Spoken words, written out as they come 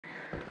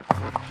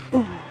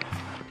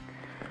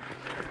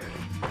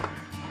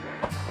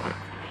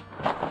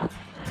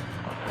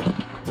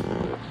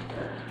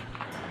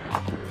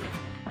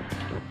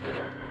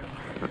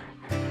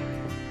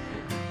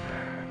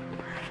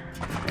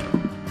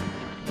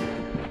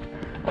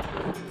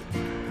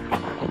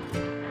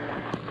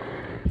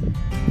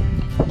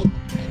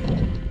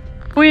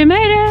We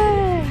made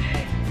it!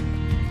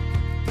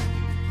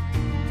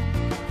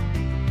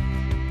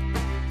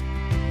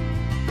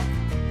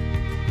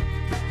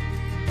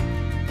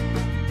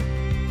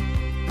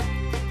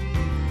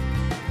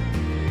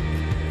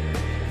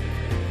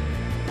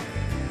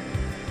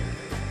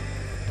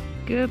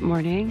 Good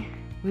morning.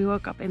 We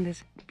woke up in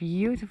this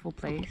beautiful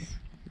place.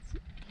 It's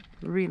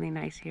really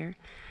nice here.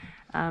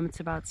 It's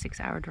about a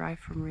 6-hour drive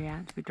from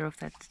Riyadh. We drove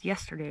that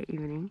yesterday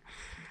evening.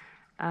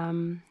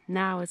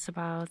 Now it's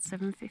about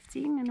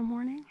 7:15 in the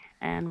morning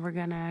and we're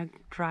gonna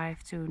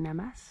drive to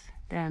Nemes,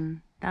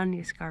 then down the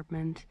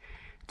escarpment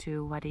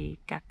to Wadi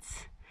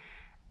Khat.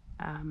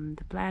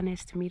 The plan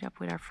is to meet up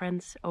with our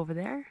friends over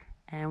there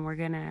and we're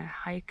gonna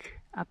hike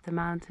up the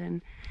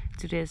mountain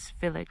to this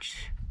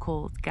village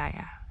called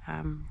Gaya.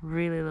 I'm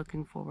really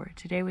looking forward.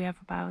 Today we have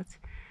about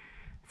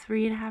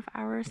 3.5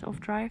 hours of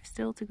drive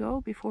still to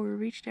go before we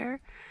reach there.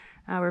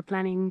 We're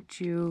planning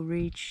to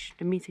reach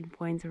the meeting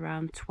point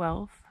around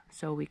 12.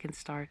 So we can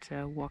start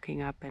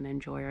walking up and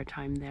enjoy our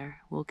time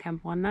there. We'll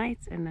camp one night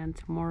and then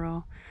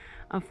tomorrow,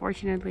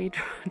 unfortunately,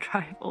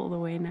 drive all the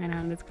way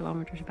 900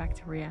 kilometers back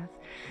to Riyadh.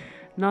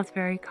 Not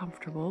very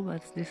comfortable,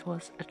 but this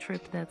was a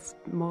trip that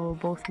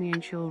both me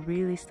and Shul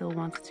really still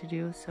wanted to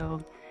do.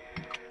 So,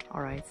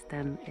 alright,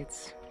 then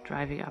it's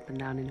driving up and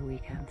down in the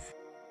weekends.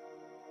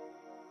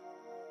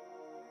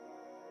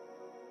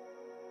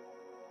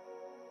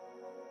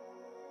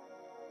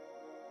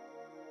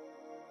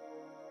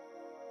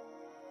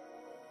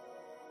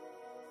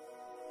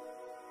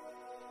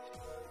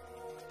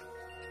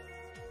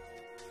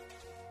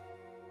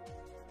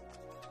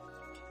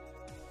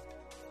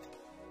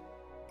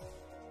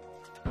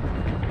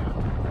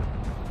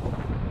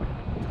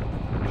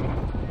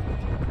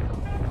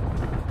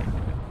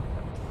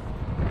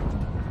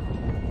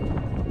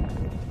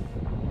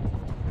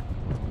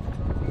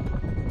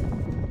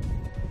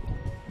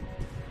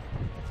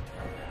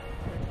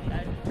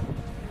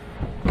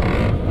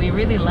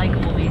 Really like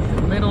all these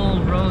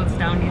little roads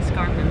down the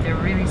escarpment. They're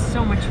really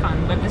so much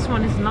fun, but this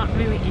one is not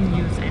really in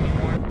use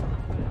anymore.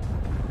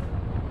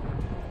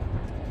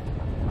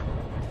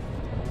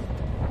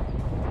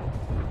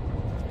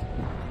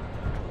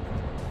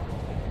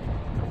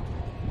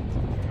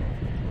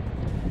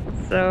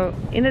 So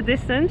in the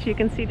distance you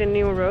can see the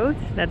new road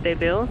that they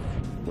built,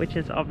 which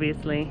is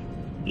obviously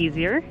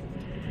easier,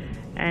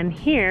 and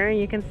here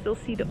you can still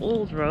see the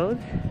old road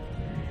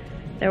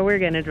that we're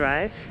gonna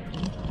drive.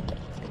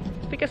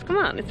 Because come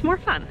on, it's more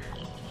fun.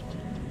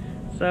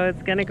 So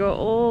it's gonna go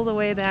all the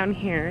way down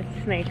here.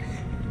 It's snakes.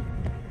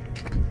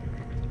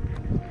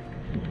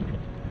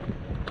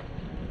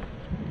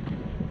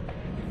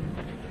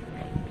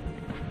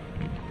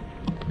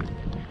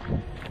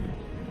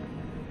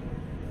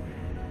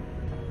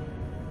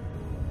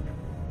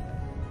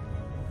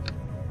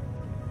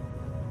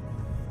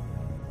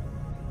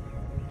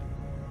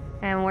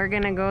 And we're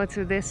gonna go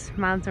to this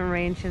mountain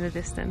range in the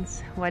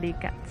distance, Wadi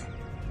Khat.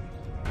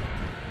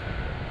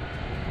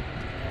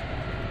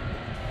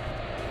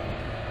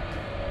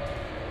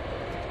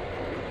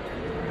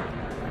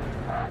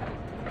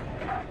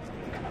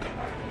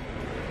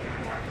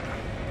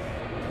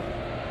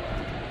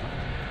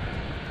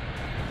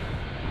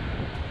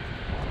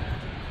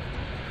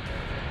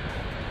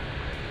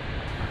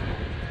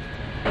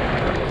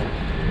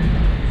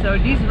 So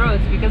these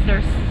roads, because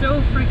they're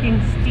so freaking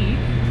steep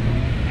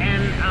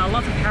and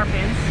lots of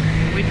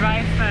hairpins, we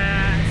drive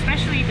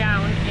especially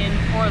down in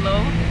 4 low,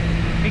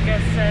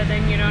 because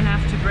then you don't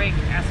have to brake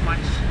as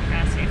much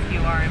as if you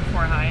are in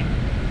 4 high.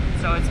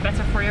 So it's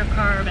better for your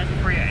car, better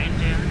for your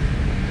engine,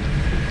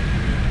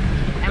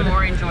 and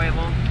more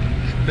enjoyable.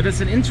 But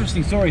it's an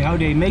interesting story how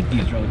they make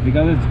these roads,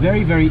 because it's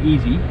very, very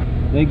easy.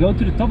 They go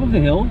to the top of the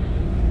hill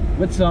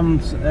with some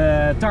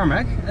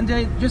tarmac and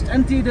they just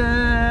empty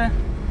the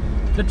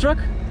truck,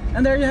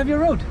 and there you have your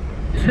road.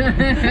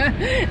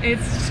 It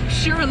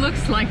sure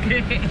looks like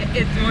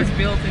it was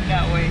built in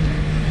that way.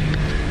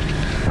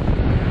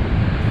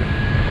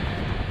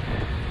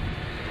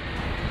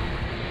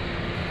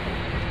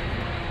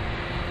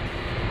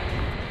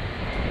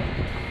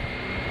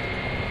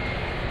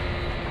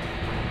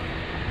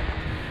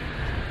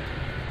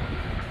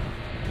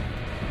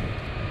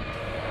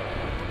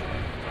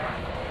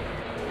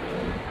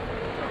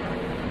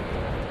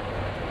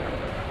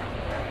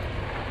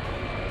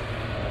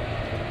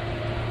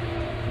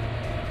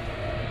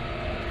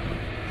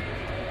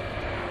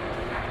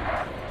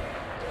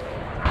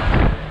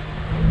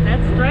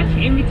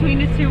 In between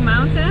the two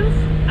mountains,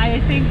 I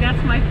think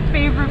that's my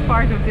favorite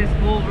part of this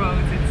whole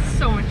road. It's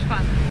so much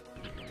fun.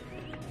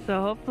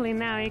 So hopefully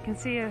now you can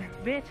see a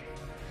bit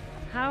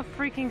how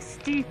freaking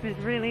steep it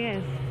really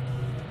is.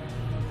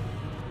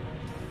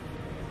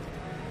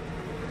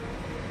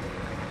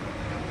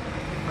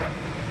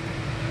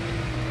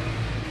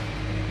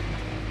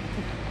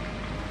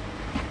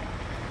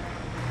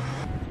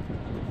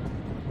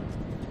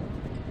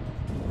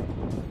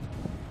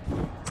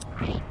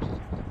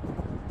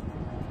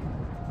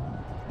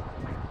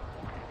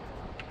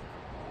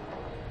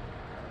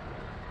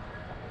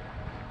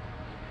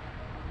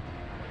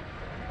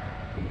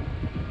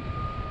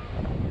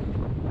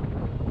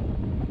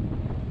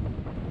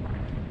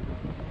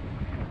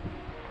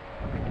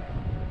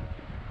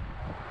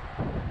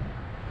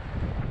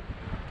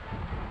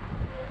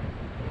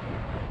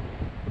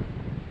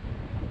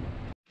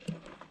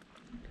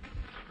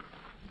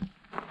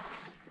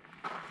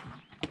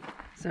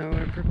 So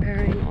we're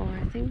preparing all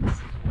our things.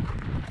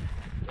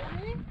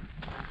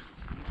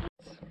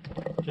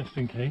 Just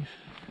in case.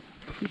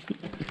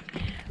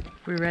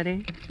 We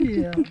ready?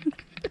 Yeah.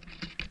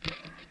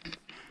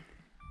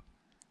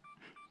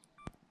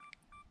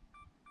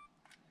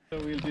 So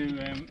we'll do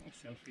a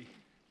selfie.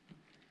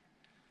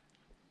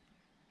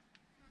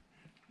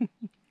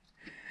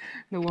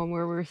 The one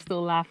where we're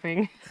still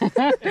laughing.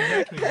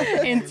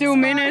 Exactly. In 2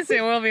 minutes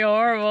it will be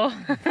horrible.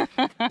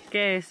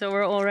 Okay, so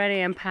we're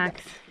already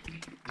unpacked.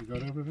 You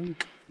got everything?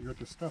 You got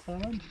the stuff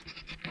on?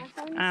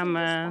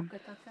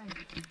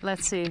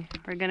 Let's see.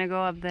 We're gonna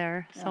go up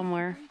there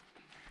somewhere.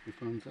 You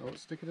found it.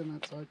 Stick it in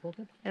that side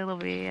pocket. It'll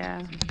be,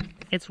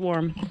 it's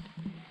warm.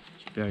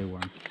 It's very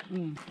warm.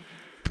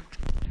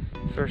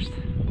 First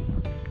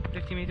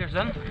 50 meters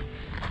done.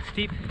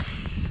 Steep,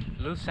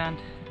 loose sand,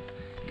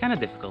 kind of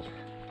difficult.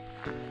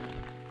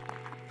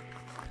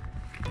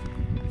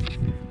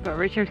 But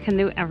Richard can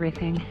do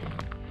everything.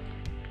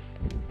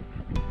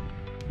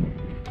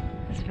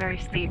 It's very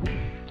steep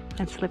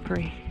and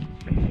slippery.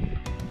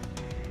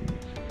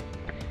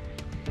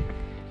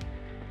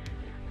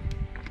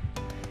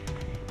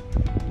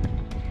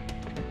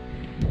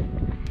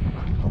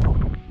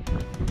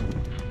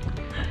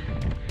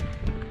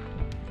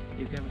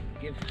 You can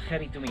give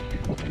Gerry to me.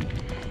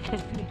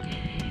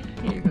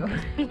 Here you go.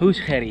 Who's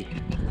Gerry?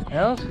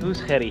 Else? Who's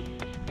Gerry?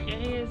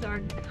 Gerry is our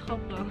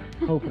GoPro.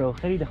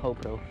 GoPro, Gerry the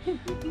GoPro.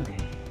 Okay.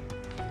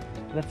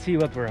 Let's see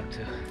what we're up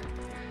to.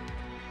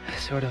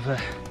 Sort of a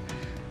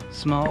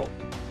small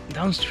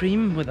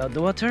downstream without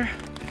the water.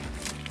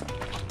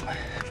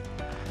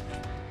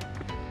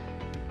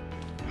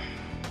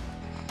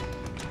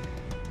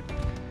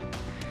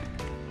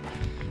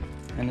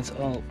 And it's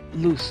all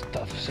loose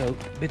stuff, so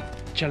a bit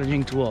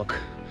challenging to walk.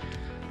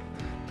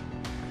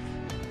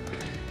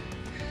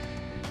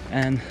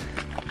 And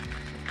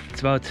it's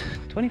about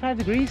 25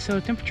 degrees, so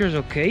temperature is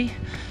okay,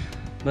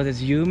 but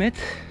it's humid.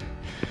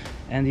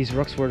 And these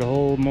rocks were the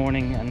whole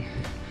morning and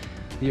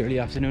the early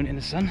afternoon in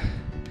the sun,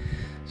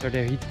 so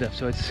they're heated up,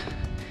 so it's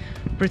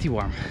pretty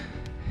warm.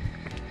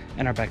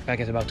 And our backpack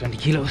is about 20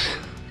 kilos.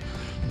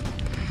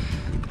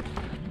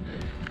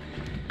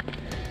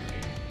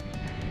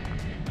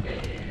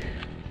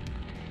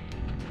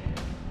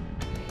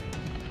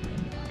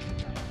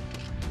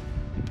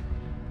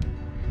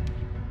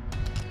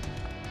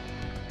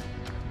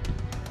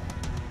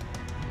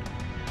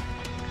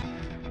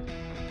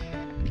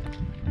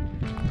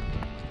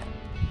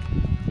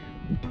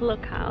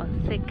 Look how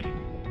thick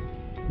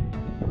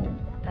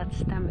that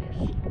stem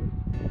is.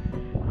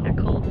 They're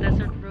called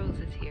desert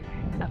roses here,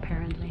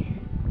 apparently.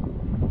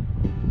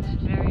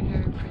 It's very,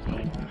 very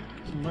pretty.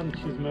 Lunch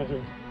is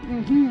measured.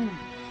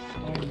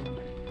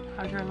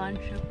 How's your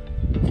lunch?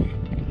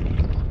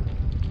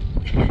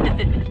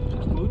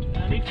 Food? I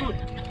need food.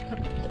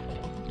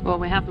 Well,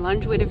 we have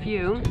lunch with a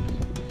view.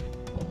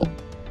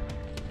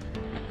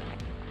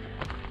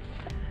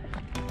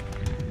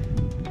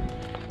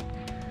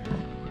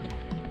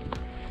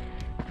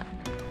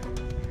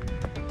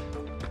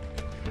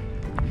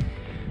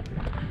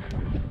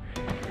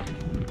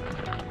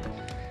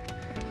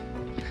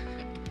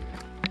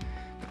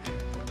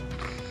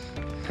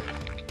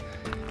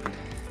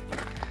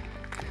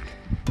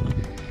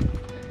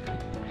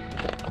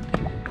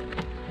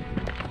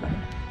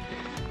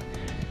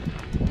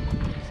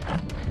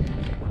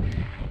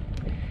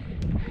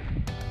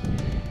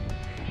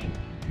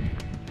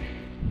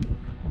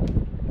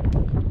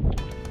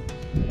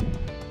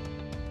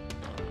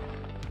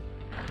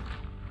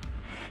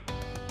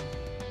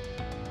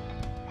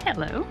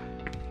 Hello.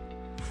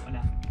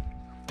 Hola.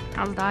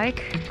 How's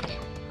Dike?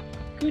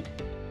 Good.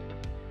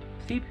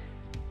 Steep.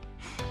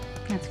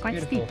 It's quite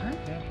Beautiful. steep, huh?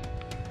 Yeah.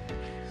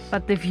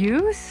 But the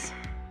views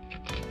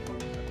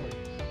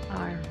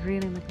are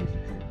really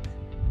magnificent.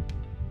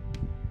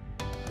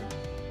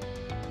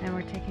 And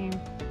we're taking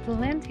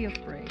plenty of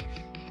breaks.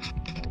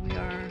 So we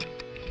are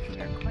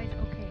quite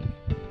okay.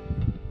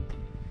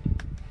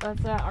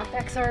 But our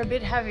packs are a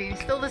bit heavy.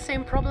 Still the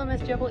same problem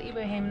as Jebel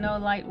Ibrahim, no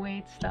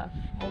lightweight stuff.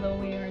 Although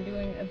we are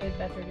doing a bit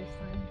better this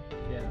time.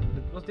 Yeah,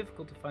 it was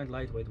difficult to find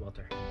lightweight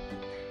water.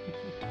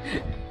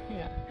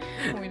 Yeah,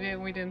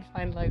 we didn't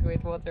find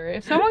lightweight water.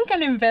 If someone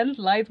can invent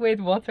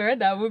lightweight water,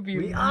 that would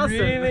be awesome.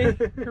 really,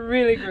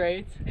 really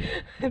great.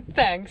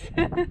 Thanks.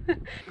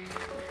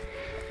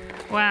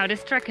 Wow,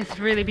 this trek is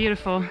really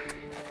beautiful.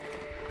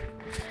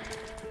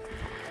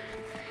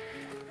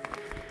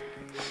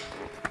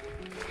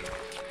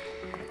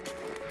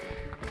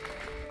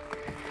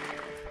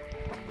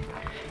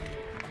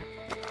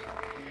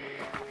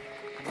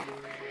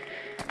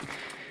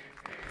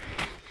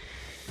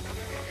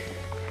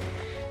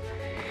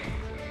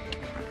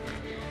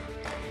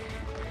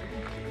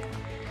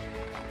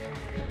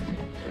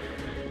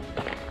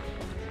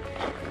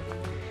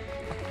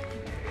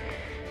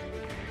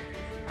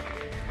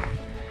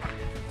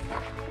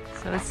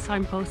 So it's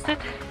signposted.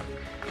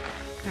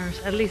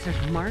 At least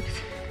there's marked.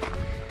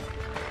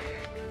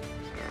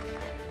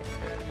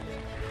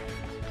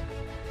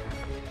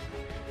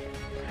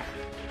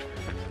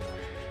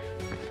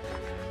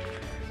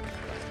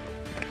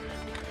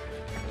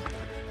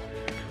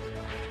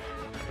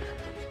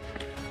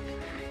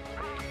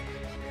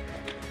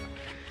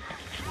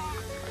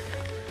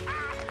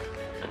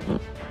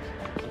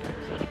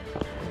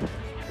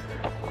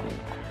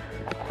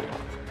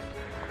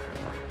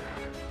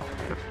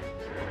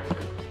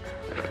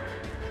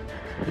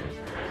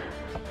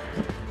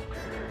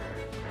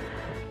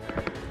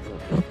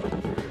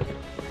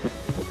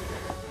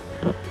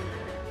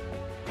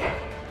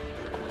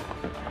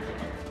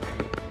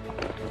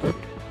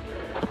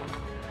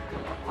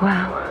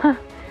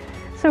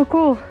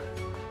 cool.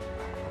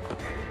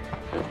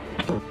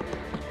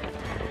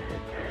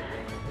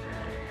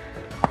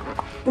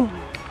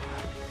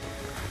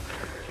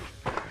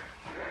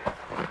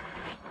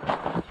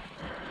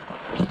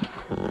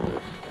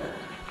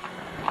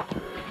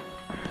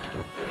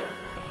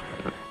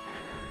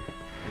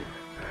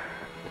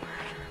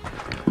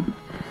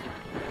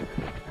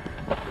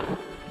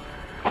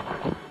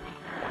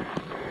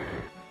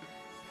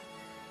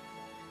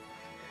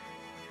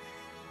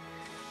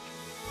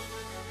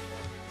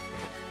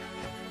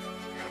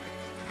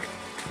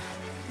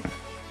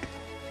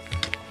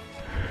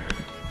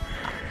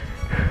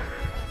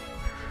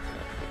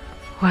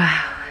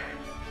 Wow.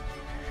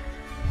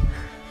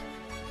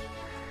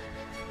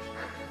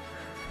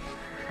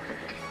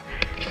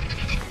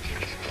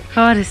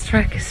 Oh, this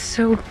track is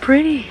so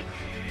pretty.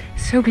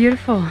 So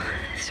beautiful.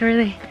 It's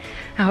really,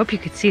 I hope you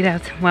could see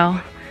that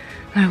well.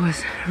 It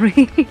was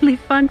really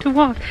fun to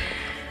walk.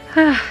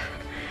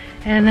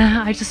 And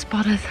I just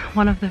spotted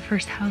one of the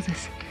first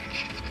houses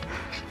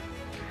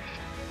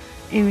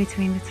in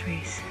between the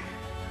trees.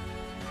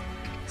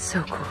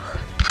 So cool.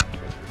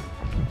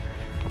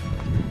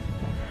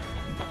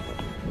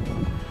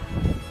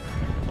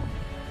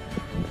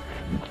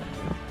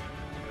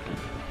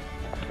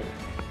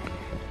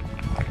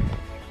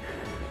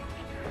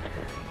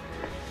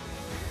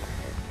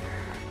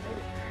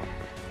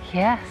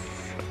 Yes,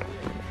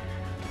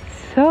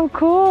 so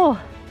cool.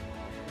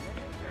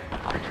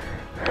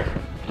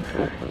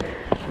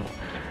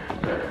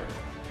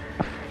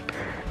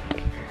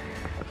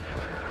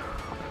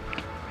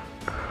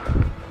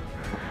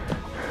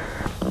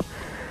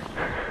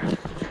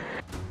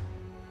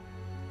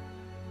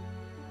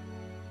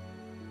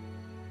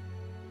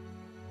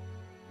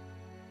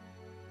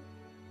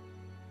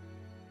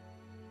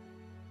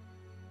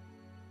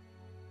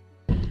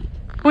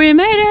 We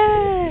made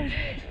it!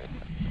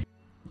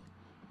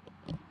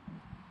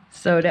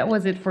 So that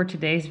was it for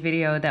today's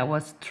video. That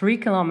was 3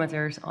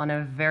 kilometers on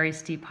a very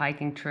steep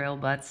hiking trail,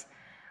 but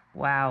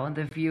wow,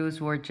 the views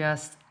were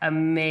just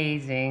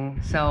amazing.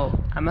 So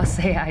I must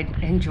say I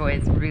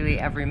enjoyed really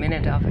every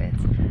minute of it.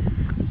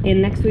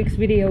 In next week's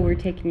video, we're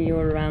taking you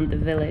around the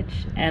village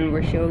and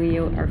we're showing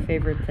you our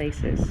favorite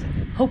places.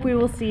 Hope we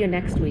will see you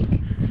next week.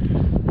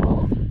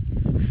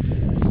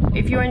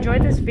 If you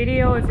enjoyed this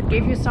video, if it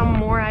gave you some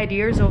more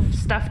ideas of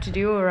stuff to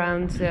do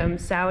around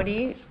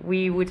Saudi,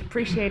 we would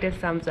appreciate a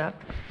thumbs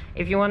up.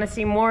 If you want to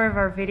see more of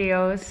our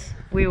videos,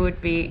 we would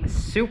be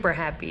super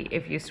happy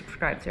if you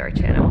subscribe to our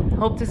channel.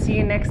 Hope to see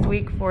you next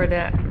week for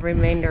the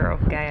remainder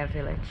of Gaya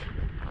Village.